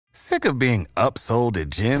Sick of being upsold at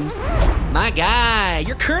gyms? My guy,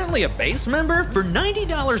 you're currently a base member? For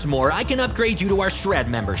 $90 more, I can upgrade you to our Shred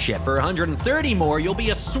membership. For $130 more, you'll be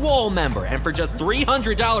a Swole member. And for just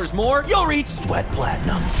 $300 more, you'll reach Sweat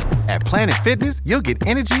Platinum. At Planet Fitness, you'll get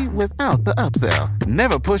energy without the upsell.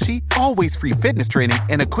 Never pushy, always free fitness training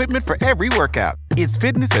and equipment for every workout. It's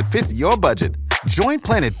fitness that fits your budget. Join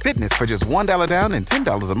Planet Fitness for just $1 down and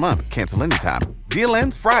 $10 a month. Cancel anytime. Deal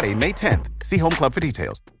ends Friday, May 10th. See Home Club for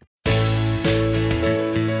details.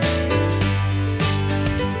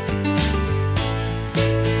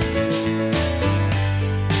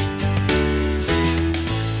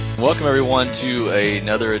 Welcome, everyone, to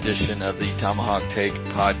another edition of the Tomahawk Take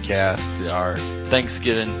podcast, our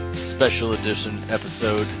Thanksgiving special edition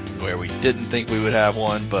episode where we didn't think we would have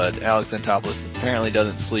one, but Alex Antopoulos apparently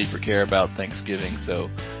doesn't sleep or care about Thanksgiving, so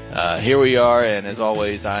here we are, and as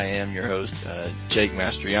always, I am your host, Jake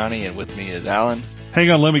Mastriani, and with me is Alan.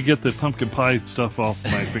 Hang on, let me get the pumpkin pie stuff off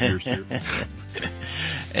my fingers here.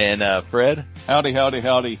 And Fred. Howdy, howdy,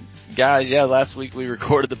 howdy. Guys, yeah, last week we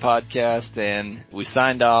recorded the podcast and we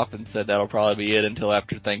signed off and said that'll probably be it until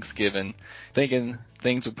after Thanksgiving, thinking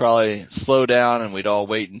things would probably slow down and we'd all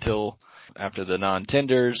wait until after the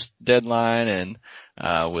non-tenders deadline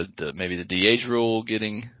and with maybe the DH rule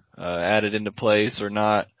getting added into place or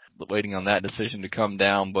not, waiting on that decision to come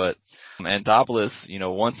down. But Antopoulos,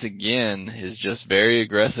 once again is just very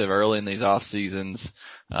aggressive early in these off seasons.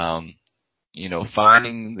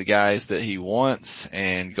 Finding the guys that he wants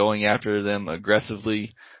and going after them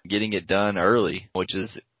aggressively, getting it done early, which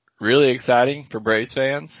is really exciting for Braves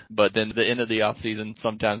fans. But then the end of the off season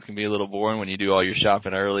sometimes can be a little boring when you do all your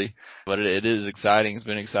shopping early. But it is exciting. It's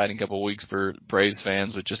been an exciting couple of weeks for Braves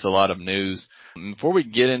fans with just a lot of news. Before we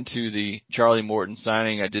get into the Charlie Morton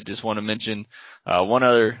signing, I did just want to mention one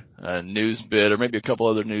other news bit, or maybe a couple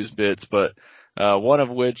other news bits, but one of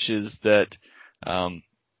which is that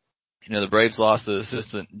the Braves lost the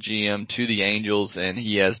assistant GM to the Angels, and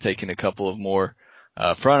he has taken a couple of more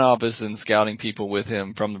front office and scouting people with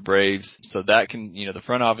him from the Braves. So that can, the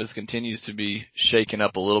front office continues to be shaken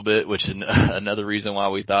up a little bit, which is another reason why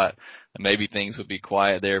we thought maybe things would be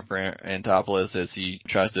quiet there for Antopoulos as he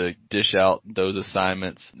tries to dish out those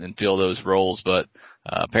assignments and fill those roles. But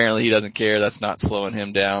apparently he doesn't care. That's not slowing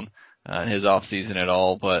him down in his off season at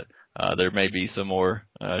all. But there may be some more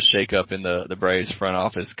shake up in the Braves front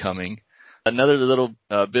office coming. Another little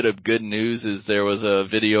bit of good news is there was a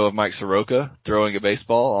video of Mike Soroka throwing a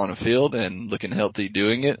baseball on a field and looking healthy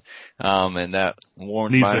doing it. And that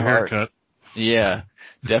warmed my heart. Haircut. Yeah,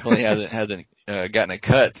 definitely hasn't gotten a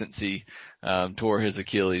cut since he tore his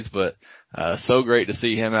Achilles, but so great to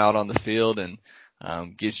see him out on the field and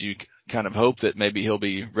gives you kind of hope that maybe he'll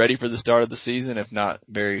be ready for the start of the season, if not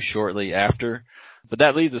very shortly after. But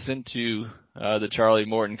that leads us into the Charlie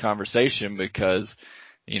Morton conversation because,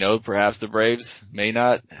 perhaps the Braves may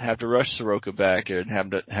not have to rush Soroka back or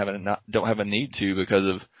don't have a need to because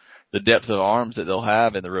of the depth of arms that they'll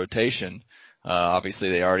have in the rotation.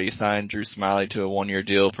 Obviously, they already signed Drew Smyly to a 1-year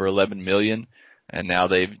deal for $11 million, and now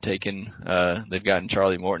they've gotten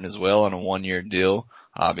Charlie Morton as well on a 1-year deal.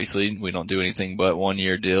 Obviously, we don't do anything but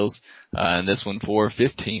 1-year deals, and this one for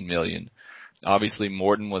 $15 million. Obviously,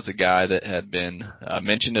 Morton was a guy that had been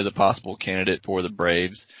mentioned as a possible candidate for the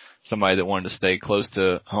Braves, somebody that wanted to stay close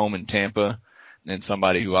to home in Tampa, and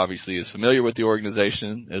somebody who obviously is familiar with the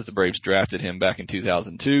organization as the Braves drafted him back in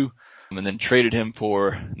 2002 and then traded him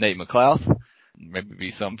for Nate McLouth.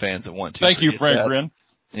 Maybe some fans that want to. Thank you, Frank Wren.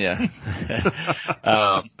 Yeah.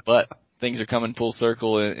 But things are coming full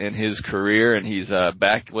circle in his career, and he's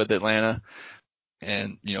back with Atlanta.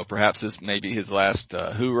 And, perhaps this may be his last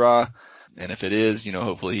hoorah. And if it is,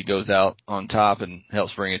 hopefully he goes out on top and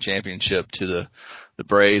helps bring a championship to the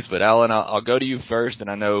Braves. But Alan, I'll go to you first, and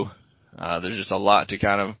I know there's just a lot to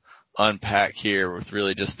kind of unpack here with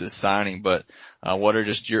really just this signing. But what are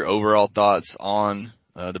just your overall thoughts on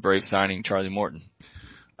the Braves signing Charlie Morton?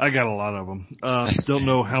 I got a lot of them. Don't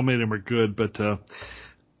know how many of them are good, but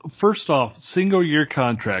first off, single-year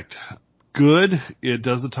contract. Good. It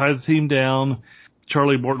doesn't tie the team down.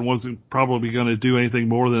 Charlie Morton wasn't probably going to do anything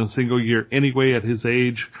more than a single year anyway at his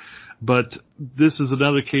age. But this is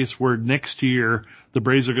another case where next year the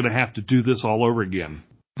Braves are going to have to do this all over again.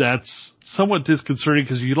 That's somewhat disconcerting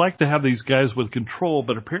because you like to have these guys with control,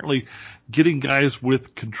 but apparently getting guys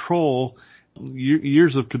with control,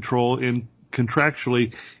 years of control and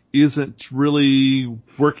contractually isn't really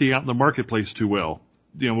working out in the marketplace too well.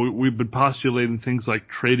 We've been postulating things like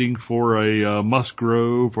trading for a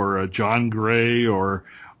Musgrove or a John Gray or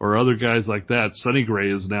or other guys like that. Sonny Gray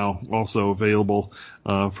is now also available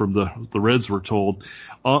from the Reds, we're told.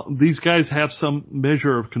 These guys have some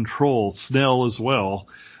measure of control, Snell as well,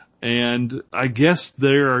 and I guess they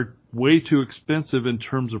are way too expensive in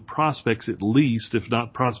terms of prospects, at least, if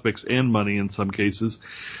not prospects and money in some cases,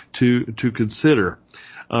 to consider.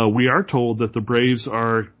 We are told that the Braves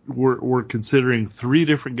were considering 3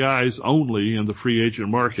 different guys only in the free agent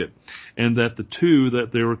market, and that the 2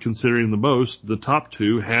 that they were considering the most, the top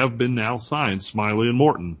 2, have been now signed, Smiley and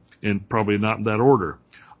Morton, and probably not in that order.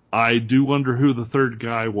 I do wonder who the third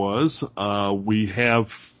guy was. We have,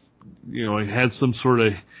 had some sort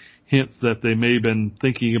of hints that they may have been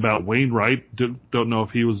thinking about Wainwright. Don't know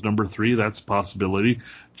if he was number 3. That's a possibility.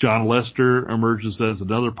 John Lester emerges as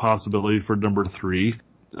another possibility for number 3.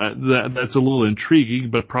 That's a little intriguing,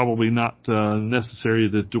 but probably not necessary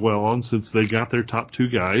to dwell on, since they got their top 2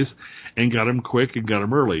 guys and got them quick and got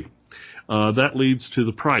them early. That leads to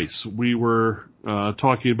the price. We were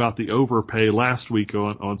talking about the overpay last week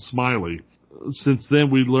on Smiley. Since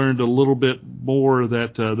then, we learned a little bit more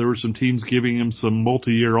that there were some teams giving him some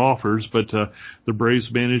multi-year offers, but the Braves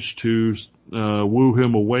managed to woo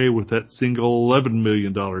him away with that single $11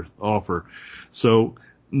 million offer. So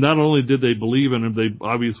not only did they believe in him, they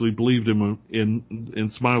obviously believed him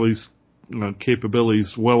in Smiley's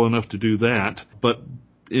capabilities well enough to do that. But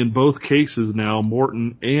in both cases now,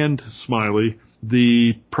 Morton and Smiley,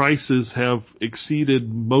 the prices have exceeded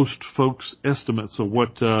most folks' estimates of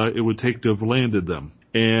what it would take to have landed them.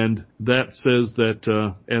 And that says that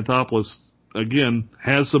Anthopoulos, again,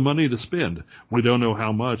 has some money to spend. We don't know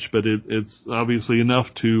how much, but it's obviously enough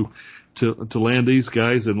to land these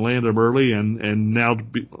guys and land them early and now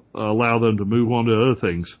allow them to move on to other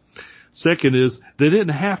things. Second is, they didn't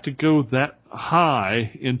have to go that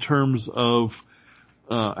high in terms of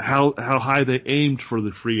how high they aimed for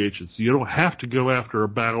the free agents. You don't have to go after a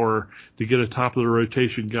Bauer to get a top of the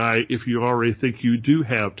rotation guy if you already think you do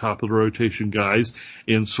have top of the rotation guys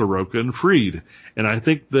in Soroka and Fried. And I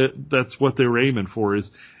think that's what they were aiming for,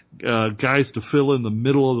 is guys to fill in the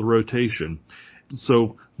middle of the rotation.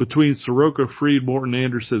 So between Soroka, Fried, Morton,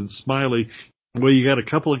 Anderson, and Smiley, well, you got a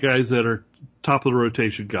couple of guys that are top of the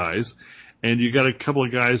rotation guys, and you got a couple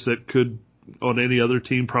of guys that could, on any other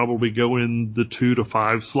team, probably go in the 2 to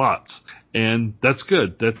 5 slots. And that's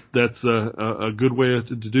good. That's a good way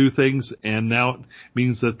to do things, and now it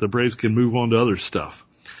means that the Braves can move on to other stuff.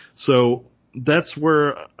 So that's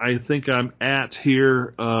where I think I'm at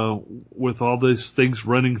here, with all these things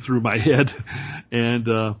running through my head.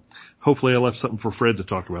 And, hopefully I left something for Fred to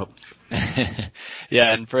talk about.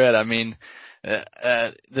 Yeah, and Fred, I mean,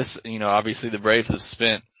 this, obviously the Braves have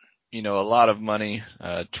spent, a lot of money,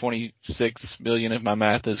 $26 million, if my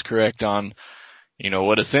math is correct, on,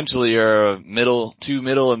 what essentially are two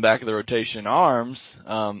middle and back of the rotation arms.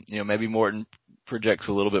 Maybe Morton projects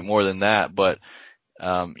a little bit more than that, but,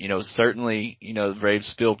 certainly, the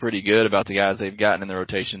Braves feel pretty good about the guys they've gotten in the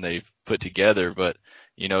rotation they've put together, but,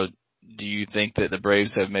 do you think that the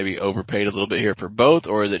Braves have maybe overpaid a little bit here for both,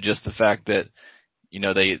 or is it just the fact that,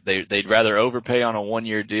 they'd rather overpay on a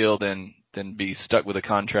 1-year deal than be stuck with a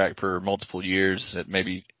contract for multiple years at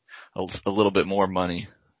maybe a little bit more money?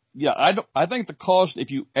 Yeah, I think the cost,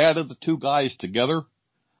 if you added the 2 guys together,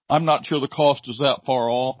 I'm not sure the cost is that far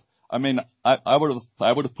off. I mean, I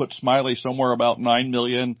would have put Smiley somewhere about $9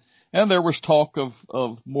 million. And there was talk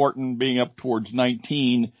of Morton being up towards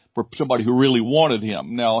 19 for somebody who really wanted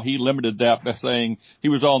him. Now, he limited that by saying he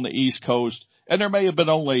was on the East Coast, and there may have been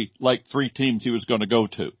only like 3 teams he was going to go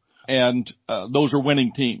to. And those are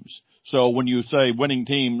winning teams. So when you say winning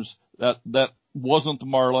teams, that wasn't the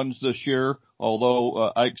Marlins this year,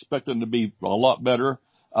 although I expect them to be a lot better.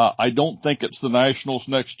 I don't think it's the Nationals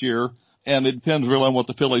next year, and it depends really on what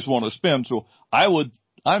the Phillies want to spend. So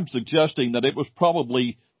I'm suggesting that it was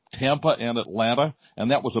probably Tampa and Atlanta,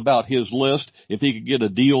 and that was about his list. If he could get a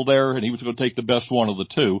deal there, and he was going to take the best one of the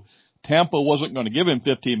 2. Tampa wasn't going to give him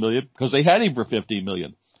 $15 million because they had him for $15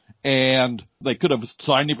 million, and they could have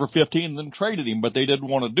signed him for $15 and then traded him, but they didn't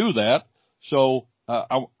want to do that. So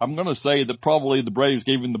I'm going to say that probably the Braves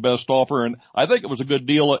gave him the best offer, and I think it was a good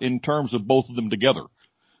deal in terms of both of them together.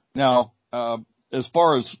 Now, as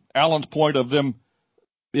far as Alan's point of them,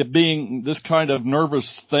 it being this kind of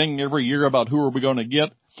nervous thing every year about who are we going to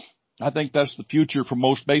get, I think that's the future for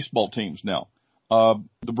most baseball teams now.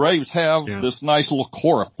 The Braves have this nice little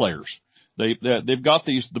core of players. They've got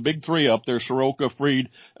the big 3 up there, Soroka, Fried,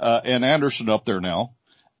 and Anderson up there now.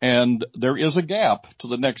 And there is a gap to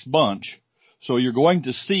the next bunch. So you're going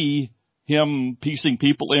to see him piecing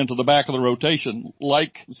people into the back of the rotation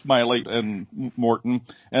like Smiley and Morton.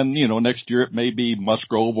 And, next year it may be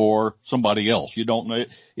Musgrove or somebody else. You don't know.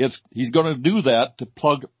 He's going to do that to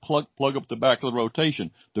plug up the back of the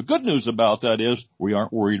rotation. The good news about that is we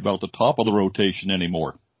aren't worried about the top of the rotation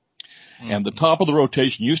anymore. And the top of the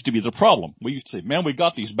rotation used to be the problem. We used to say, man, we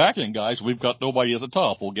got these back end guys. We've got nobody at the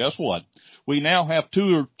top. Well, guess what? We now have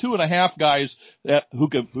two and a half guys who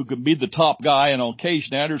can be the top guy, and on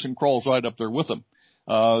occasion Anderson crawls right up there with them.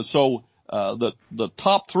 So the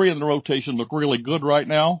top three in the rotation look really good right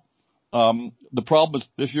now. The problem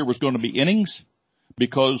this year was going to be innings,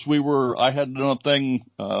 because I had done a thing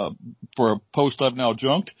for a post I've now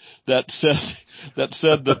junked that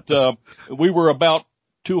said that we were about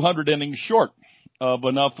 200 innings short of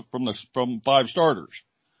enough from 5 starters.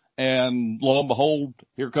 And lo and behold,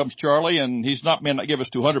 here comes Charlie, and may not give us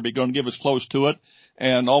 200, but he's going to give us close to it.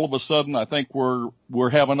 And all of a sudden, I think we're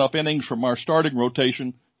having enough innings from our starting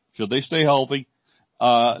rotation, should they stay healthy,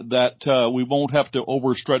 that we won't have to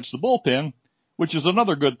overstretch the bullpen, which is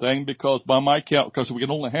another good thing, because by my count, because we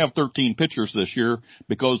can only have 13 pitchers this year,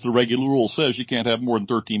 because the regular rule says you can't have more than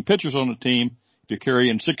 13 pitchers on a team. If you carry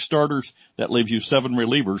in 6 starters, that leaves you 7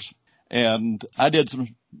 relievers. And I did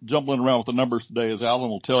some jumbling around with the numbers today, as Alan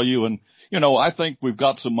will tell you. And, I think we've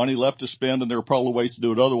got some money left to spend, and there are probably ways to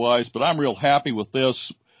do it otherwise. But I'm real happy with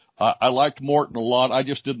this. I liked Morton a lot. I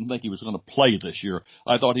just didn't think he was going to play this year.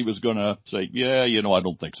 I thought he was going to say, I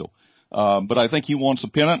don't think so. But I think he wants a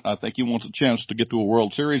pennant. I think he wants a chance to get to a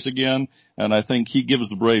World Series again. And I think he gives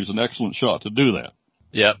the Braves an excellent shot to do that.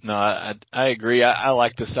 Yep. No, I agree. I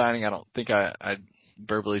like the signing. I don't think I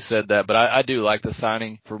verbally said that, but I do like the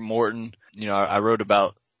signing for Morton. I wrote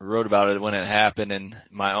about it when it happened, and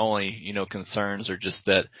my only, concerns are just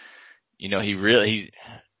that,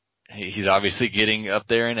 he's obviously getting up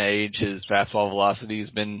there in age. His fastball velocity has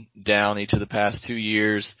been down each of the past 2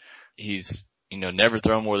 years. He's, never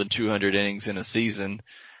thrown more than 200 innings in a season.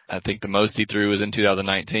 I think the most he threw was in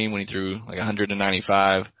 2019 when he threw like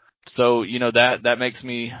 195. So, that makes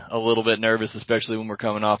me a little bit nervous, especially when we're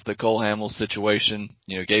coming off the Cole Hamels situation.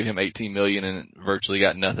 Gave him $18 million and virtually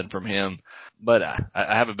got nothing from him. But I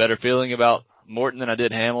have a better feeling about Morton than I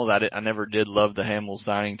did Hamels. I never did love the Hamels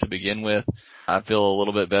signing to begin with. I feel a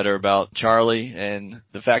little bit better about Charlie and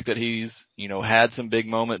the fact that he's, had some big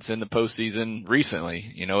moments in the postseason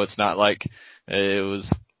recently. It's not like it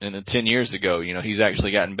was 10 years ago. He's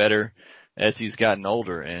actually gotten better as he's gotten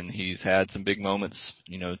older, and he's had some big moments,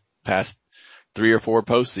 past 3 or 4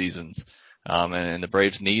 postseasons. And the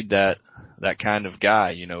Braves need that kind of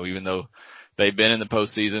guy, even though they've been in the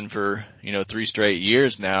postseason for, 3 straight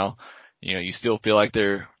years now, you still feel like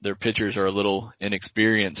their pitchers are a little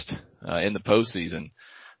inexperienced, in the postseason,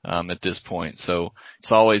 at this point. So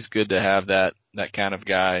it's always good to have that kind of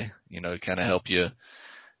guy, to kind of help you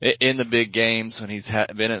in the big games when he's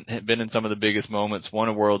been in some of the biggest moments, won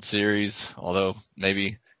a World Series, although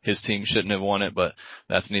maybe his team shouldn't have won it, but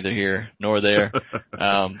that's neither here nor there.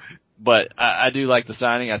 But I do like the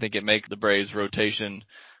signing. I think it makes the Braves rotation,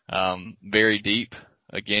 very deep.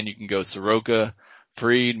 Again, you can go Soroka,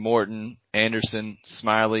 Fried, Morton, Anderson,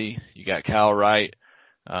 Smiley. You got Kyle Wright,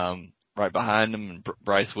 right behind him, and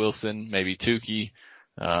Bryce Wilson, maybe Tukey,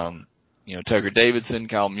 Tucker Davidson,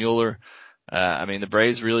 Kyle Mueller. The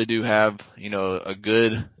Braves really do have, a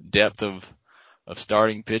good depth of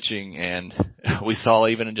starting pitching, and we saw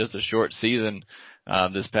even in just a short season,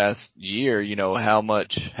 this past year,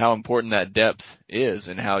 how important that depth is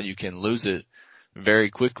and how you can lose it very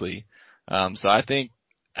quickly. So I think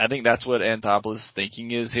that's what Anthopoulos'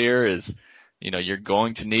 thinking is here is, you're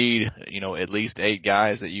going to need, at least 8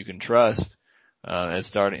 guys that you can trust,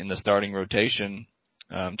 in the starting rotation,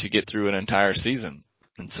 to get through an entire season.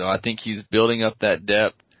 And so I think he's building up that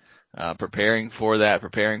depth, preparing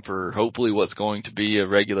for hopefully what's going to be a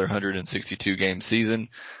regular 162 game season.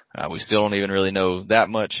 We still don't even really know that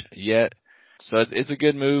much yet. So it's a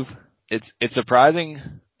good move. It's surprising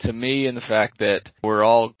to me in the fact that we're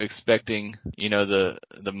all expecting,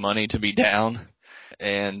 the money to be down,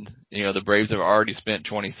 and, the Braves have already spent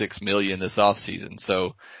 $26 million this offseason.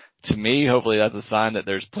 So to me, hopefully that's a sign that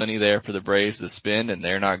there's plenty there for the Braves to spend, and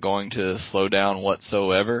they're not going to slow down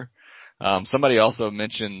whatsoever. Somebody also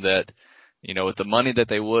mentioned that, with the money that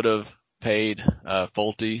they would have paid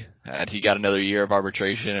Fulte, had he got another year of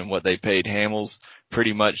arbitration, and what they paid Hamels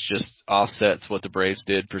pretty much just offsets what the Braves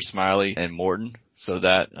did for Smiley and Morton. So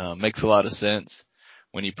that makes a lot of sense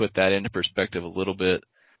when you put that into perspective a little bit.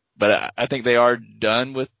 But I think they are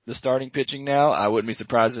done with the starting pitching now. I wouldn't be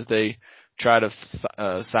surprised if they try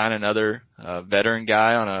to sign another veteran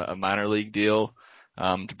guy on a minor league deal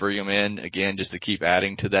to bring him in, again, just to keep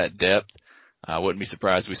adding to that depth. I wouldn't be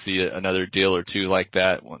surprised we see another deal or two like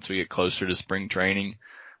that once we get closer to spring training.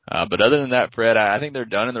 But other than that, Fred, I think they're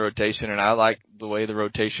done in the rotation, and I like the way the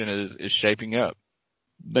rotation is shaping up.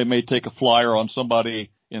 They may take a flyer on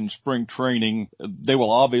somebody in spring training. They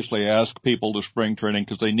will obviously ask people to spring training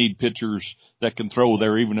because they need pitchers that can throw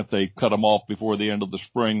there, even if they cut them off before the end of the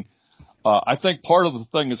spring. I think part of the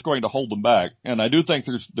thing that's going to hold them back, and I do think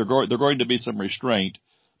they're going to be some restraint,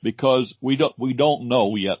 because we don't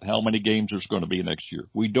know yet how many games there's going to be next year.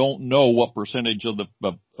 We don't know what percentage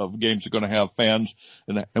of games are going to have fans,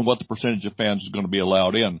 and what the percentage of fans is going to be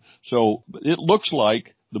allowed in. So it looks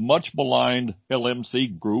like the much maligned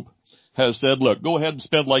LMC group has said, look, go ahead and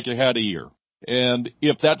spend like you had a year. And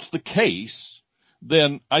if that's the case,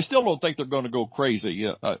 then I still don't think they're going to go crazy.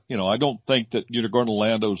 I don't think that you're going to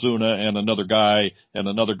land Ozuna and another guy and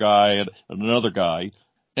another guy and another guy.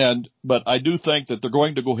 But I do think that they're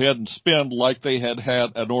going to go ahead and spend like they had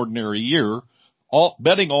an ordinary year,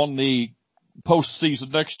 betting on the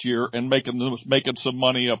postseason next year and making some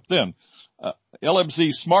money up then. LMC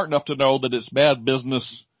is smart enough to know that it's bad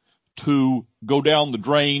business to go down the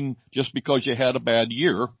drain just because you had a bad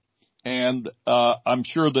year. And I'm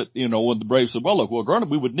sure that, when the Braves said, well, look, granted,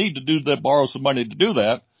 we would need to do that, borrow some money to do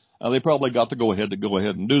that, they probably got to go ahead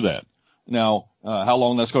and do that. Now, how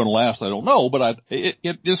long that's going to last, I don't know, but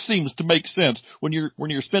it just seems to make sense when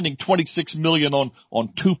you're spending $26 million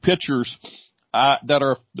on two pitchers that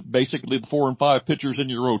are basically the 4 and 5 pitchers in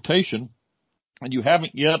your rotation, and you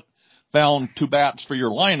haven't yet found two bats for your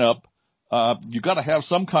lineup. You got to have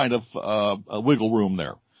some kind of a wiggle room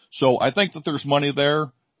there. So I think that there's money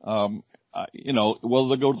there. Whether they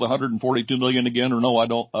go to the $142 million again or no, I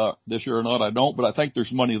don't this year or not, I don't. But I think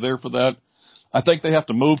there's money there for that. I think they have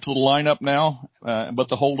to move to the lineup now, but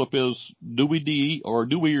the holdup is, do we or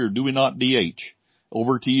do we not DH?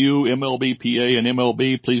 Over to you, MLB, PA, and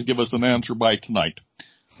MLB. Please give us an answer by tonight.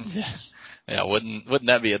 Yeah, wouldn't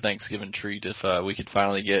that be a Thanksgiving treat if we could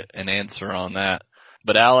finally get an answer on that?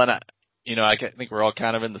 But Alan, I think we're all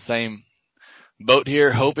kind of in the same boat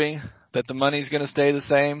here, hoping that the money's going to stay the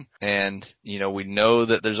same. And, we know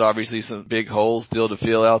that there's obviously some big holes still to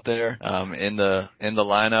fill out there in the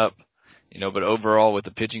lineup. But overall with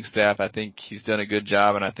the pitching staff, I think he's done a good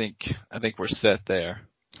job, and I think we're set there.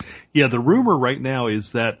 Yeah, the rumor right now is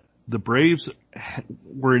that the Braves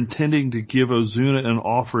were intending to give Ozuna an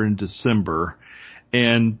offer in December,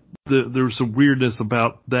 and there's some weirdness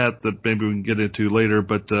about that maybe we can get into later,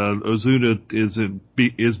 but Ozuna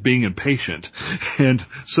is being impatient, and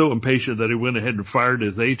so impatient that he went ahead and fired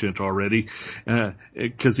his agent already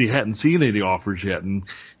because he hadn't seen any offers yet, and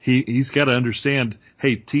he's got to understand,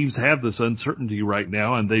 hey, teams have this uncertainty right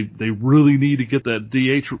now, and they really need to get that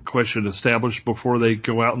DH question established before they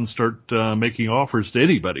go out and start making offers to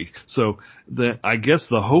anybody. So I guess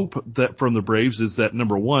the hope that from the Braves is that,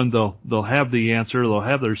 number one, they'll have the answer, they'll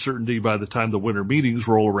have their certainty by the time the winter meetings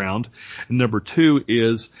roll around, and number two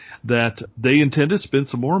is that they intend to spend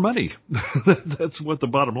some more money. That's what the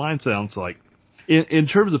bottom line sounds like. In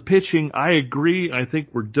terms of pitching, I agree. I think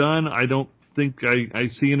we're done. I don't think I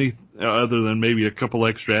see any other than maybe a couple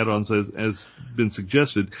extra add-ons as been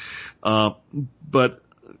suggested. But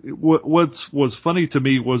what was funny to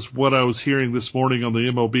me was what I was hearing this morning on the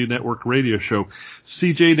MLB Network radio show.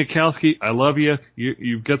 CJ Nitkowski, I love you.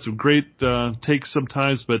 You've got some great takes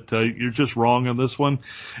sometimes, but you're just wrong on this one.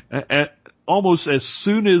 Almost as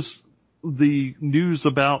soon as the news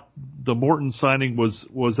about the Morton signing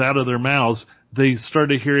was out of their mouths, they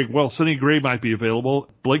started hearing, well, Sonny Gray might be available.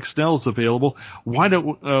 Blake Snell's available. Why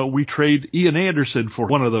don't we trade Ian Anderson for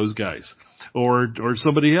one of those guys or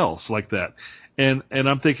somebody else like that? And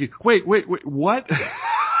I'm thinking, wait, what?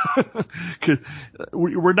 'Cause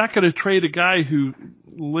we're not going to trade a guy who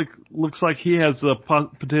looks like he has the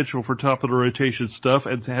potential for top of the rotation stuff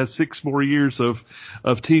and has 6 more years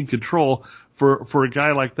of team control for a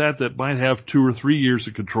guy like that might have 2 or 3 years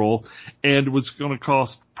of control and was going to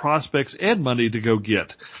cost prospects and money to go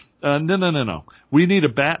get. No. We need a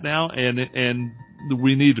bat now, and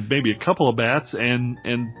we need maybe a couple of bats, and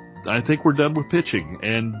I think we're done with pitching.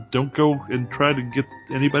 And don't go and try to get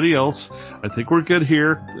anybody else. I think we're good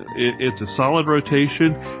here. It's a solid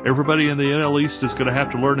rotation. Everybody in the NL East is going to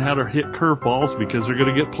have to learn how to hit curveballs because they're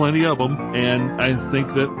going to get plenty of them. And I think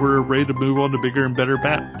that we're ready to move on to bigger and better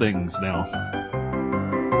bat things now.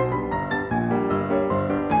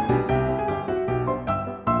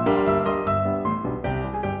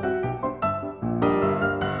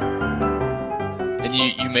 And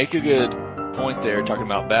you make a good point there, talking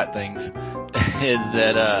about bat things, is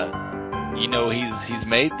that he's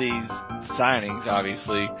made these signings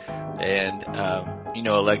obviously, and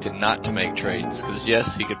elected not to make trades. Because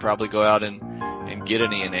yes, he could probably go out and get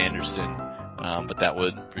an Ian Anderson, but that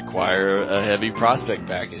would require a heavy prospect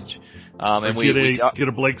package. And get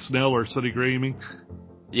a Blake Snell or Sonny Gray, you mean?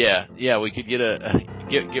 Yeah, we could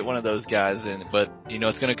get one of those guys in, but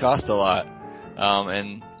it's going to cost a lot.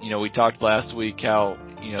 And we talked last week how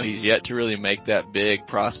he's yet to really make that big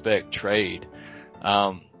prospect trade.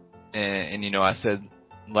 And I said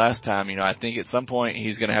last time, I think at some point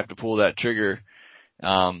he's going to have to pull that trigger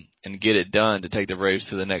and get it done to take the Braves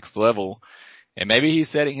to the next level. And maybe he's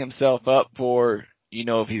setting himself up for,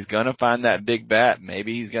 if he's going to find that big bat,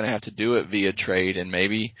 maybe he's going to have to do it via trade, and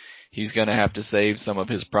maybe he's going to have to save some of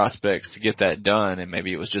his prospects to get that done, and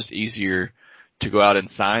maybe it was just easier to go out and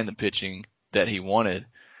sign the pitching that he wanted.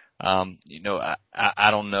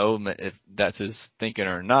 I don't know if that's his thinking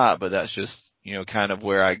or not, but that's just, kind of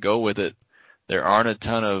where I go with it. There aren't a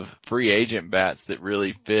ton of free agent bats that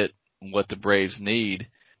really fit what the Braves need.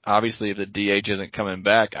 Obviously, if the DH isn't coming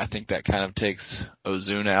back, I think that kind of takes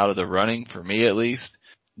Ozuna out of the running, for me at least.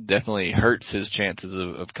 Definitely hurts his chances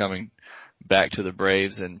of coming back to the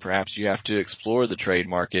Braves, and perhaps you have to explore the trade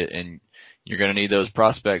market, and you're going to need those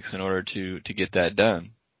prospects in order to get that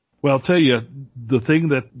done. Well, I'll tell you, the thing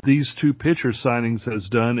that these two pitcher signings has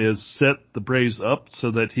done is set the Braves up so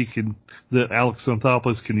that Alex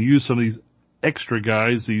Anthopoulos can use some of these extra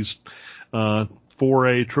guys, these 4A,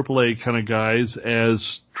 AAA kind of guys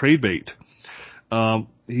as trade bait.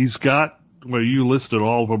 He's got, well, you listed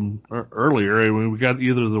all of them earlier. I mean, we got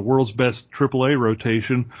either the world's best AAA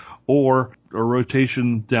rotation or a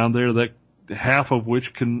rotation down there that half of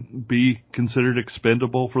which can be considered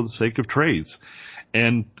expendable for the sake of trades.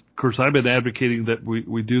 And of course, I've been advocating that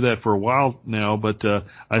we do that for a while now, but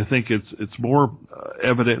I think it's more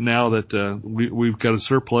evident now that we've got a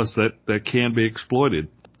surplus that can be exploited.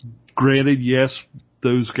 Granted, yes,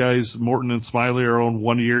 those guys, Morton and Smiley, are on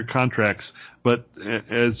 1-year contracts, but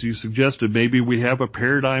as you suggested, maybe we have a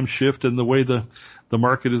paradigm shift in the way the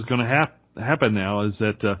market is going to happen now, is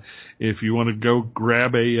that if you want to go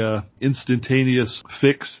grab a instantaneous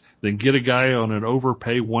fix, then get a guy on an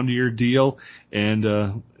overpay 1-year deal, and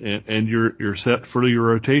you're set for your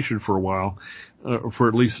rotation for a while, for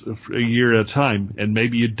at least a year at a time, and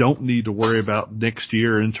maybe you don't need to worry about next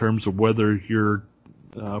year in terms of whether your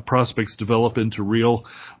prospects develop into real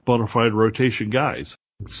bona fide rotation guys.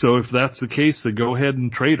 So if that's the case, then go ahead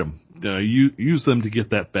and trade them. Use them to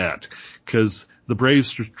get that bat, because the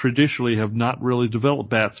Braves traditionally have not really developed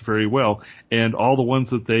bats very well, and all the ones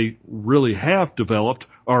that they really have developed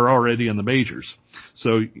are already in the majors.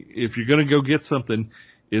 So if you're going to go get something,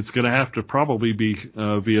 it's going to have to probably be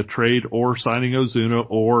via trade or signing Ozuna,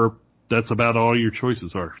 or that's about all your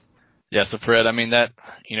choices are. Yeah, so Fred, I mean, that,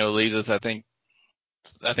 leaves us, I think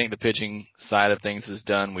the pitching side of things is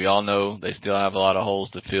done. We all know they still have a lot of holes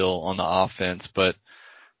to fill on the offense, but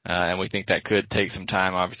and we think that could take some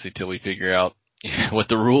time, obviously, till we figure out what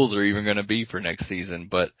the rules are even going to be for next season.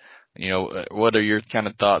 But, what are your kind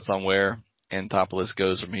of thoughts on where Anthopoulos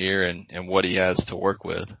goes from here and what he has to work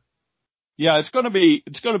with? Yeah, it's going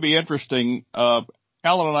to be interesting.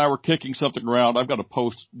 Alan and I were kicking something around. I've got a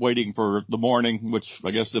post waiting for the morning, which I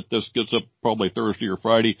guess if this gets up probably Thursday or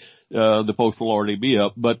Friday, the post will already be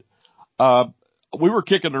up. But we were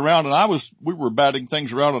kicking around, and we were batting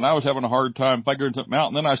things around, and I was having a hard time figuring something out.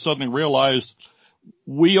 And then I suddenly realized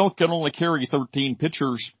we can only carry 13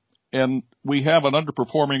 pitchers, and we have an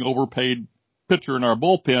underperforming, overpaid pitcher in our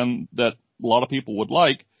bullpen that a lot of people would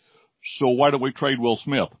like. So why don't we trade Will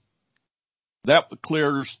Smith? That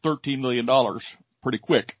clears $13 million pretty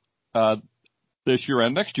quick this year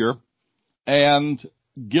and next year, and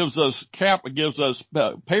gives us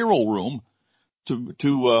payroll room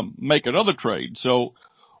to make another trade. So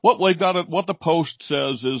what the Post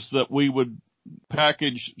says is that we would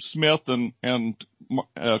package Smith and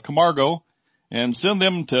Camargo and send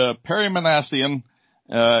them to Perry Manassian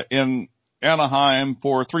in Anaheim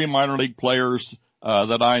for 3 minor league players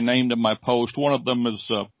that I named in my post. One of them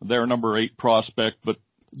is their number 8 prospect, but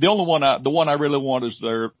the one I really want is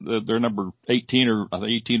their number 18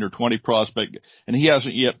 or 20 prospect, and he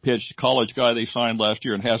hasn't yet pitched. College guy they signed last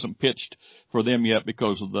year and hasn't pitched for them yet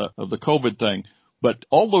because of the COVID thing. But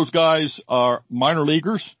all those guys are minor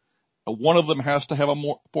leaguers. One of them has to have a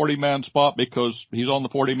 40-man spot because he's on the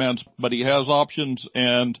 40-man, but he has options,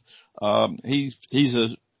 and he's a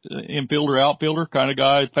infielder, outfielder kind of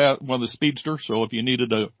guy, one of the speedster. So if you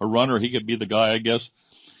needed a runner, he could be the guy, I guess.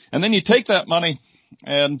 And then you take that money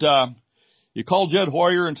and you call Jed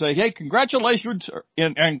Hoyer and say, hey, congratulations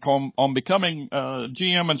on becoming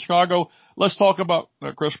GM in Chicago. Let's talk about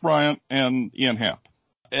Chris Bryant and Ian Happ.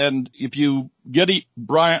 And if you get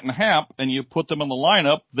Bryant and Happ and you put them in the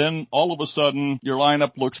lineup, then all of a sudden your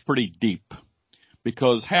lineup looks pretty deep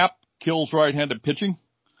because Happ kills right-handed pitching.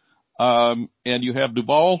 And you have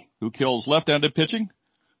Duvall who kills left-handed pitching,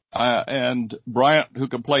 and Bryant who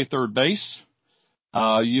can play third base.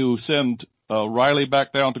 You send Riley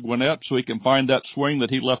back down to Gwinnett so he can find that swing that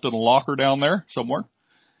he left in a locker down there somewhere.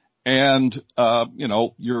 And,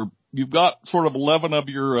 you've got sort of 11 of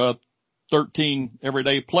your, 13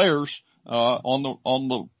 everyday players, on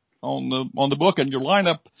the book, and your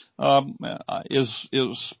lineup,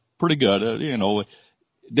 is pretty good.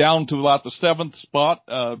 Down to about the 7th spot,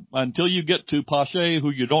 until you get to Pache, who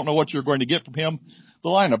you don't know what you're going to get from him, the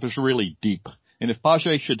lineup is really deep. And if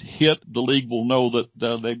Pache should hit, the league will know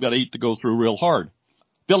that they've got 8 to go through real hard.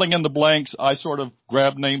 Filling in the blanks, I sort of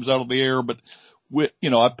grabbed names out of the air, but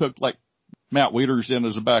I picked like Matt Wieters in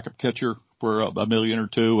as a backup catcher for $1 million or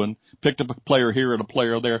 $2 million, and picked up a player here and a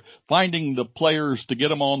player there. Finding the players to get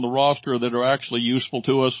them on the roster that are actually useful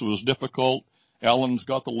to us was difficult. Alan's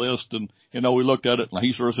got the list, and we looked at it, and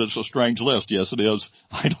he sort of said it's a strange list. Yes, it is.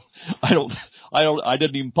 I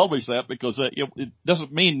didn't even publish that because it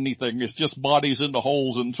doesn't mean anything. It's just bodies into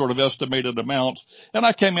holes and sort of estimated amounts. And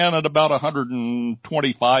I came in at about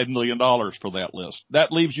 $125 million for that list.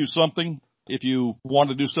 That leaves you something if you want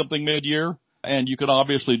to do something mid-year, and you can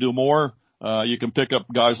obviously do more. You can pick up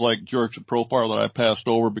guys like George Profar that I passed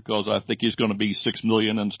over because I think he's going to be $6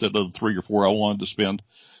 million instead of the 3 or 4 I wanted to spend.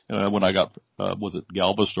 When I got, was it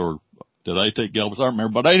Galvis or did I take Galvis? I don't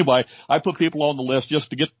remember. But anyway, I put people on the list just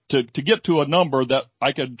to get to a number that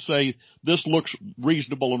I could say this looks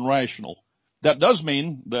reasonable and rational. That does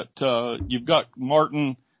mean that, you've got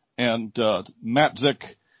Martin and, Matzik,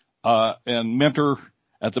 and Mentor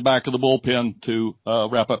at the back of the bullpen to,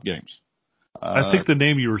 wrap up games. I think the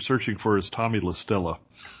name you were searching for is Tommy LaStella.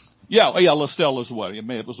 Yeah, LaStella's the one.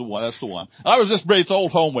 It was the one. That's the one. I was just Brady's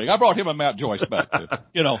old home week. I brought him and Matt Joyce back too.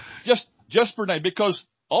 Just for name, because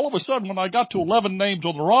all of a sudden when I got to 11 names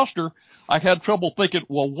on the roster, I had trouble thinking,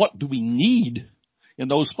 well, what do we need in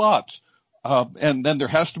those spots? And then there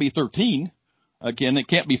has to be 13. Again, it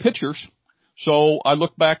can't be pitchers. So I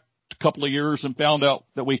looked back a couple of years and found out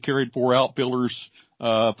that we carried 4 outfielders,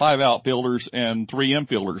 5 outfielders and 3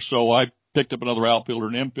 infielders. So I picked up another outfielder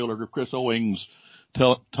and infielder, Chris Owings,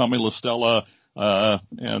 Tommy LaStella,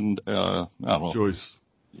 and, I don't know. Joyce.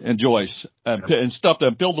 And Joyce, and stuff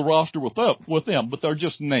that filled the roster with them, but they're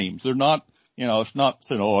just names. They're not, it's not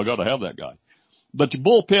saying, I gotta have that guy. But your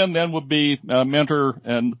bullpen then would be, Mentor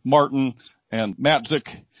and Martin and Matzik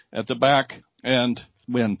at the back and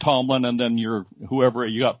Tomlin, and then whoever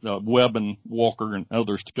you got, Webb and Walker and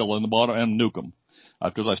others to fill in the bottom, and Newcomb,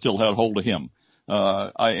 because I still had hold of him.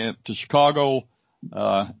 To Chicago,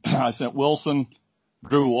 I sent Wilson,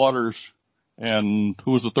 Drew Waters, and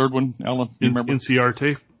who was the third one, Alan? Do you remember?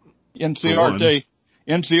 Inciarte,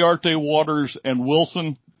 Waters, and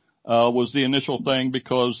Wilson, was the initial thing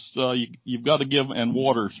because, you've got to give, and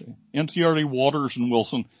Waters, Inciarte, Waters, and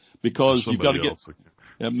Wilson, because you've got to get,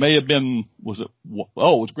 it may have been, it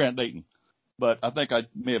was Grant Dayton. But I think I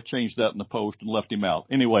may have changed that in the post and left him out.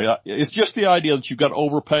 Anyway, it's just the idea that you've got to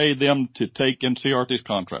overpay them to take Inciarte's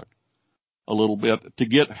contract a little bit, to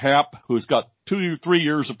get Happ, who's got 2 or 3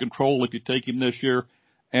 years of control if you take him this year,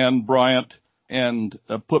 and Bryant, and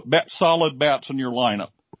put solid bats in your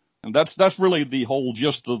lineup. And that's really the whole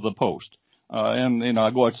gist of the post. And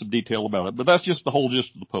I'll go into some detail about it, but that's just the whole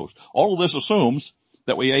gist of the post. All of this assumes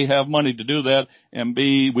that we A, have money to do that, and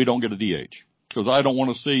B, we don't get a DH. Because I don't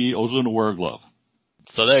want to see Ozuna wear a glove.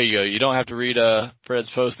 So there you go. You don't have to read Fred's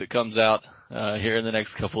post that comes out here in the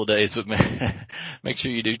next couple of days, but make sure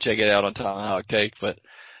you do check it out on Tomahawk Take. But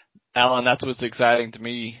Alan, that's what's exciting to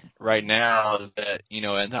me right now is that,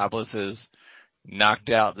 Anthopoulos has knocked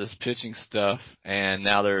out this pitching stuff, and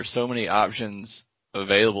now there are so many options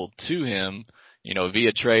available to him,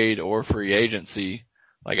 via trade or free agency.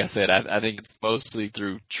 Like I said, I think it's mostly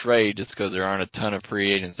through trade just because there aren't a ton of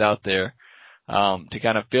free agents out there. To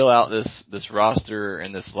kind of fill out this roster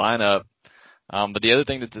and this lineup. But the other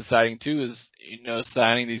thing that's exciting too is,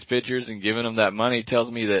 signing these pitchers and giving them that money tells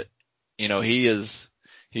me that,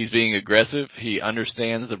 he's being aggressive. He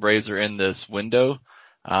understands the Braves are in this window.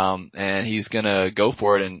 And he's going to go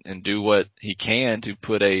for it and do what he can to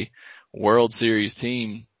put a World Series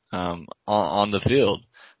team, on the field.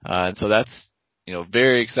 And so that's,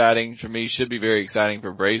 very exciting for me, should be very exciting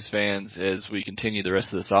for Braves fans as we continue the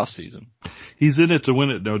rest of this offseason. He's in it to win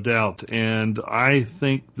it, no doubt. And I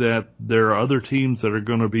think that there are other teams that are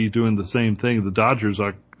going to be doing the same thing. The Dodgers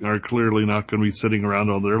are clearly not going to be sitting around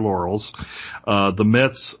on their laurels. The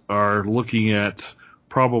Mets are looking at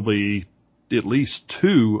probably at least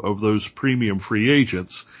 2 of those premium free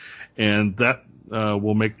agents, and that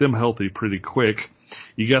will make them healthy pretty quick.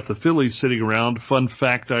 You got the Phillies sitting around. Fun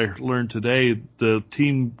fact I learned today, the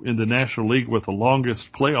team in the National League with the longest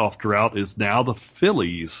playoff drought is now the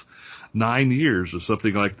Phillies, 9 years or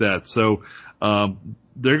something like that. So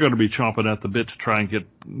they're going to be chomping at the bit to try and get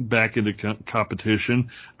back into competition.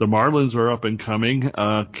 The Marlins are up and coming.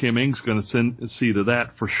 Kim Ng's going to see to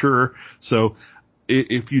that for sure. So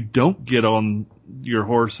if you don't get on your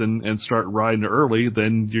horse and start riding early,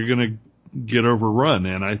 then you're going to get overrun,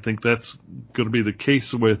 and I think that's going to be the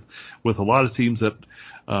case with a lot of teams that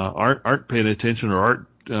aren't paying attention or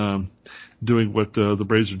aren't doing what the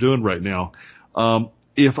Braves are doing right now.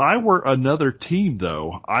 If I were another team,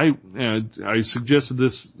 though, I suggested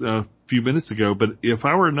this a few minutes ago, but if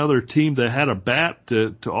I were another team that had a bat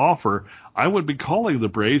to offer, I would be calling the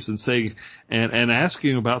Braves and saying and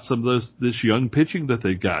asking about some of this young pitching that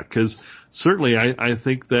they've got, because certainly I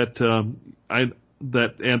think that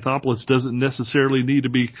that Anthopoulos doesn't necessarily need to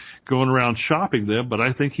be going around shopping them, but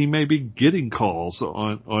I think he may be getting calls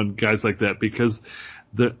on guys like that, because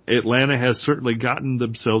the Atlanta has certainly gotten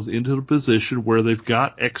themselves into the position where they've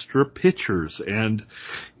got extra pitchers. And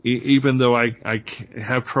even though I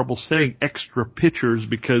have trouble saying extra pitchers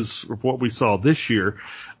because of what we saw this year,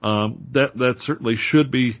 that certainly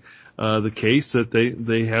should be the case, that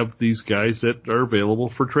they have these guys that are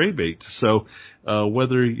available for trade bait. So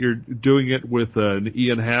whether you're doing it with an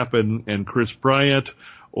Ian Happ and Chris Bryant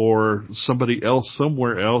or somebody else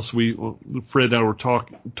somewhere else, Fred and I were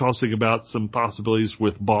tossing about some possibilities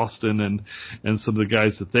with Boston and some of the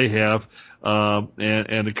guys that they have,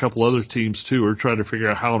 and a couple other teams too are trying to figure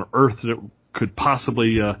out how on earth it could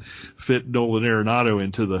possibly fit Nolan Arenado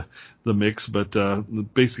into the mix, but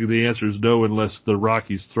basically the answer is no, unless the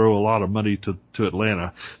Rockies throw a lot of money to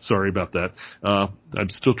Atlanta. Sorry about that. I'm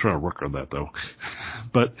still trying to work on that though.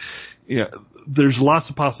 But yeah, there's lots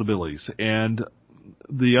of possibilities, and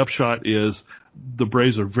the upshot is the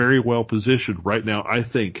Braves are very well positioned right now, I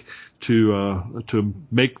think, to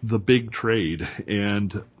make the big trade,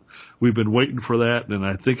 and we've been waiting for that, and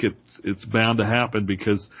I think it's bound to happen,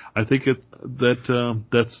 because I think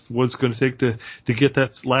that's what it's going to take to get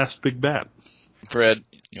that last big bat. Fred,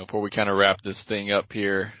 before we kind of wrap this thing up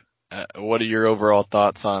here, what are your overall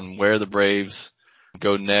thoughts on where the Braves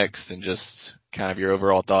go next, and just kind of your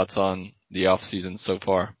overall thoughts on the off season so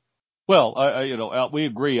far? Well, Al, we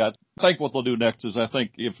agree. I think what they'll do next is, I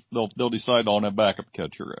think if they'll decide on a backup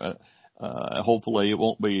catcher. Hopefully it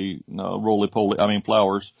won't be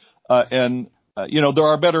Flowers. There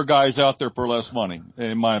are better guys out there for less money,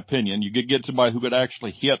 in my opinion. You could get somebody who could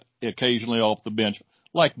actually hit occasionally off the bench,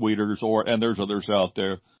 like Wieters, and there's others out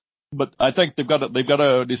there. But I think they've got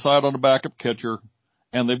to decide on a backup catcher,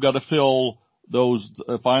 and they've got to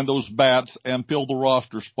find those bats and fill the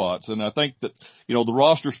roster spots. And I think that, the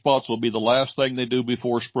roster spots will be the last thing they do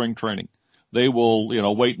before spring training. They will,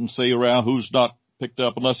 wait and see around who's not picked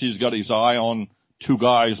up, unless he's got his eye on 2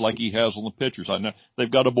 guys like he has on the pitchers. I know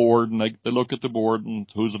they've got a board, and they look at the board and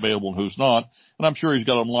who's available and who's not. And I'm sure he's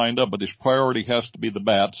got them lined up, but his priority has to be the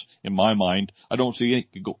bats, in my mind. I don't see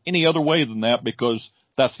it could go any other way than that, because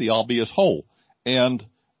that's the obvious hole. And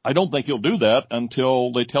I don't think he'll do that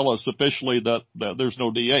until they tell us officially that there's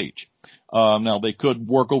no DH. Now they could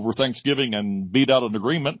work over Thanksgiving and beat out an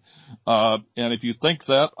agreement. And if you think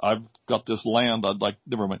that, I've got this land,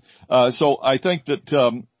 never mind. So I think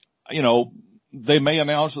that, they may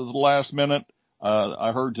announce at the last minute.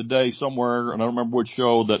 I heard today somewhere, and I don't remember which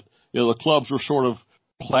show, that, the clubs were sort of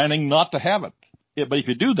planning not to have it. But if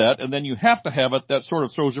you do that, and then you have to have it, that sort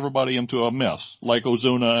of throws everybody into a mess, like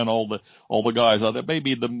Ozuna and all the guys out there.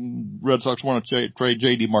 Maybe the Red Sox want to trade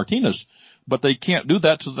J.D. Martinez, but they can't do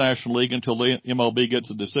that to the National League until the MLB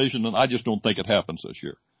gets a decision, and I just don't think it happens this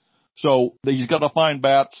year. So he's got to find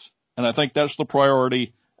bats, and I think that's the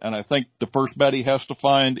priority. And I think the first bat he has to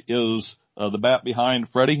find is the bat behind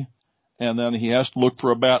Freddie, and then he has to look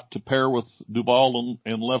for a bat to pair with Duvall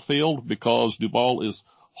in left field, because Duvall is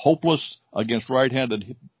hopeless against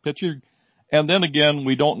right-handed pitching. And then again,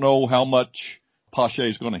 we don't know how much Pache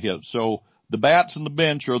is going to hit. So the bats and the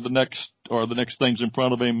bench are the next things in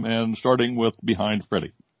front of him, and starting with behind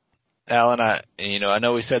Freddie. Alan, I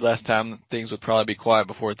know we said last time things would probably be quiet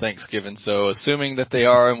before Thanksgiving. So assuming that they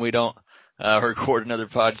are, and we don't record another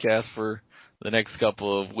podcast for the next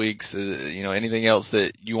couple of weeks, anything else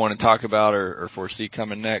that you want to talk about or foresee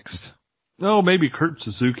coming next? Oh, maybe Kurt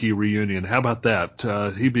Suzuki reunion. How about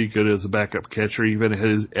that? He'd be good as a backup catcher, even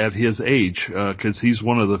at his age, because he's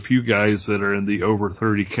one of the few guys that are in the over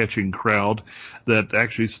 30 catching crowd that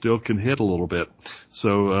actually still can hit a little bit.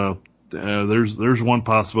 So there's one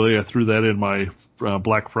possibility. I threw that in my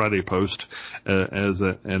Black Friday post as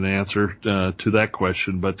an answer to that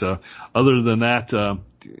question. But other than that,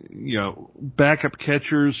 backup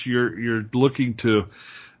catchers, you're looking to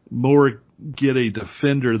more get a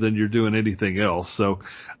defender than you're doing anything else. So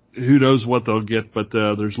who knows what they'll get, but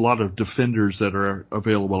there's a lot of defenders that are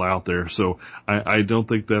available out there. So I don't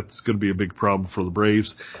think that's going to be a big problem for the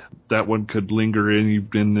Braves. That one could linger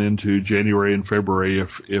into January and February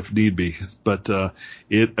if need be. But I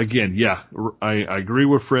agree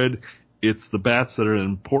with Fred. It's the bats that are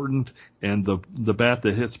important, and the bat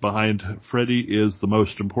that hits behind Freddie is the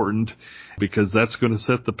most important, because that's going to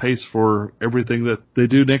set the pace for everything that they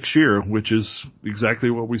do next year, which is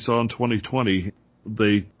exactly what we saw in 2020.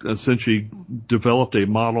 They essentially developed a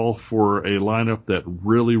model for a lineup that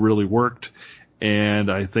really, really worked,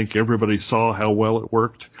 and I think everybody saw how well it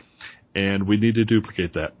worked, and we need to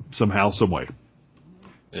duplicate that somehow, some way.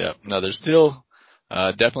 Yeah, no, there's still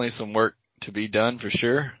definitely some work to be done for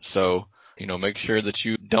sure. So, make sure that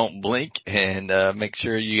you don't blink, and make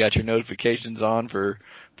sure you got your notifications on for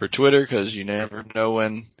Twitter, because you never know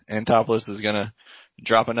when Anthopoulos is going to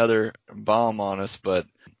drop another bomb on us. But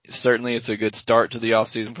certainly it's a good start to the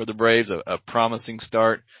offseason for the Braves, a promising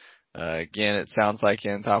start. Again, it sounds like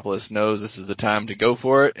Anthopoulos knows this is the time to go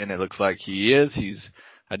for it, and it looks like he is. He's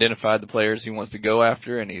identified the players he wants to go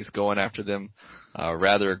after, and he's going after them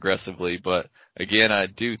rather aggressively. But again, I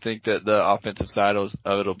do think that the offensive side of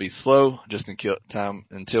it will be slow just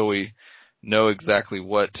until we know exactly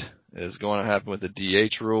what is going to happen with the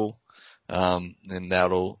DH rule. And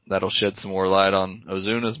that'll shed some more light on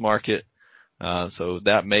Ozuna's market. So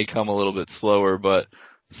that may come a little bit slower, but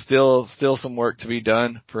still some work to be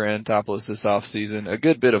done for Anthopoulos this offseason. A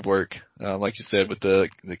good bit of work, like you said, with the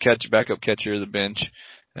backup catcher, the bench,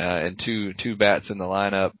 and two bats in the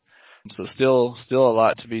lineup. So still a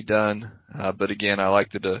lot to be done. But again, I like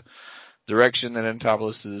the direction that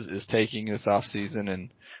Anthopoulos is taking this offseason,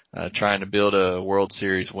 and trying to build a World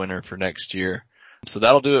Series winner for next year. So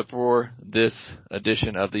that'll do it for this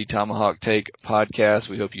edition of the Tomahawk Take podcast.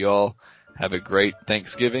 We hope you all have a great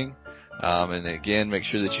Thanksgiving. And again, make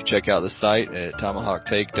sure that you check out the site at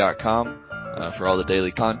tomahawktake.com for all the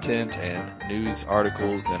daily content and news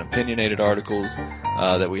articles and opinionated articles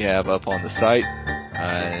that we have up on the site.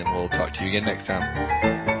 And we'll talk to you again next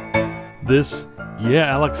time. This Yeah,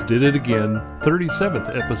 Alex did it again.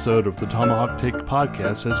 37th episode of the Tomahawk Take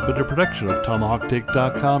podcast has been a production of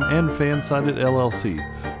TomahawkTake.com and Fansided LLC,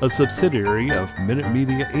 a subsidiary of Minute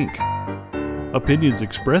Media, Inc. Opinions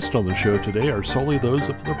expressed on the show today are solely those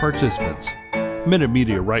of the participants. Minute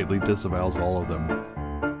Media rightly disavows all of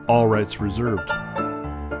them. All rights reserved.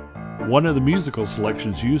 One of the musical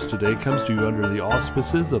selections used today comes to you under the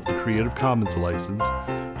auspices of the Creative Commons license,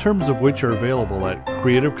 terms of which are available at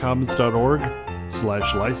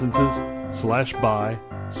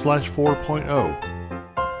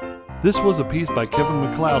creativecommons.org/licenses/by/4.0. This was a piece by Kevin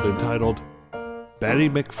MacLeod entitled Batty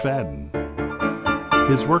McFadden.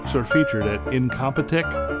 His works are featured at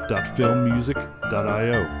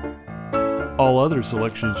incompetech.filmmusic.io. All other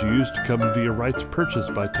selections used come via rights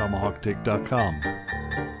purchased by TomahawkTake.com.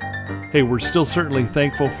 Hey, we're still certainly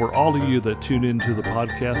thankful for all of you that tune into the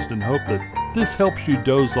podcast and hope that this helps you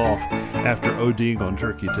doze off after ODing on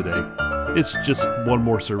turkey today. It's just one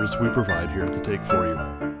more service we provide here at the Take for you.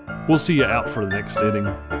 We'll see you out for the next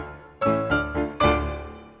inning.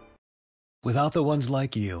 Without the ones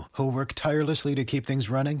like you, who work tirelessly to keep things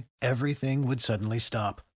running, everything would suddenly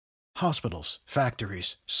stop. Hospitals,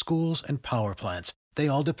 factories, schools, and power plants, they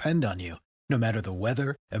all depend on you. No matter the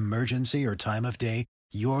weather, emergency, or time of day,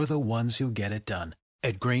 you're the ones who get it done.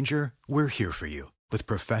 At Grainger, we're here for you with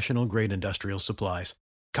professional-grade industrial supplies.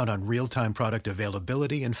 Count on real-time product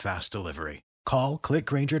availability and fast delivery. Call, click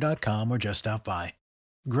Grainger.com, or just stop by.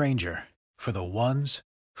 Grainger, for the ones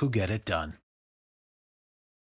who get it done.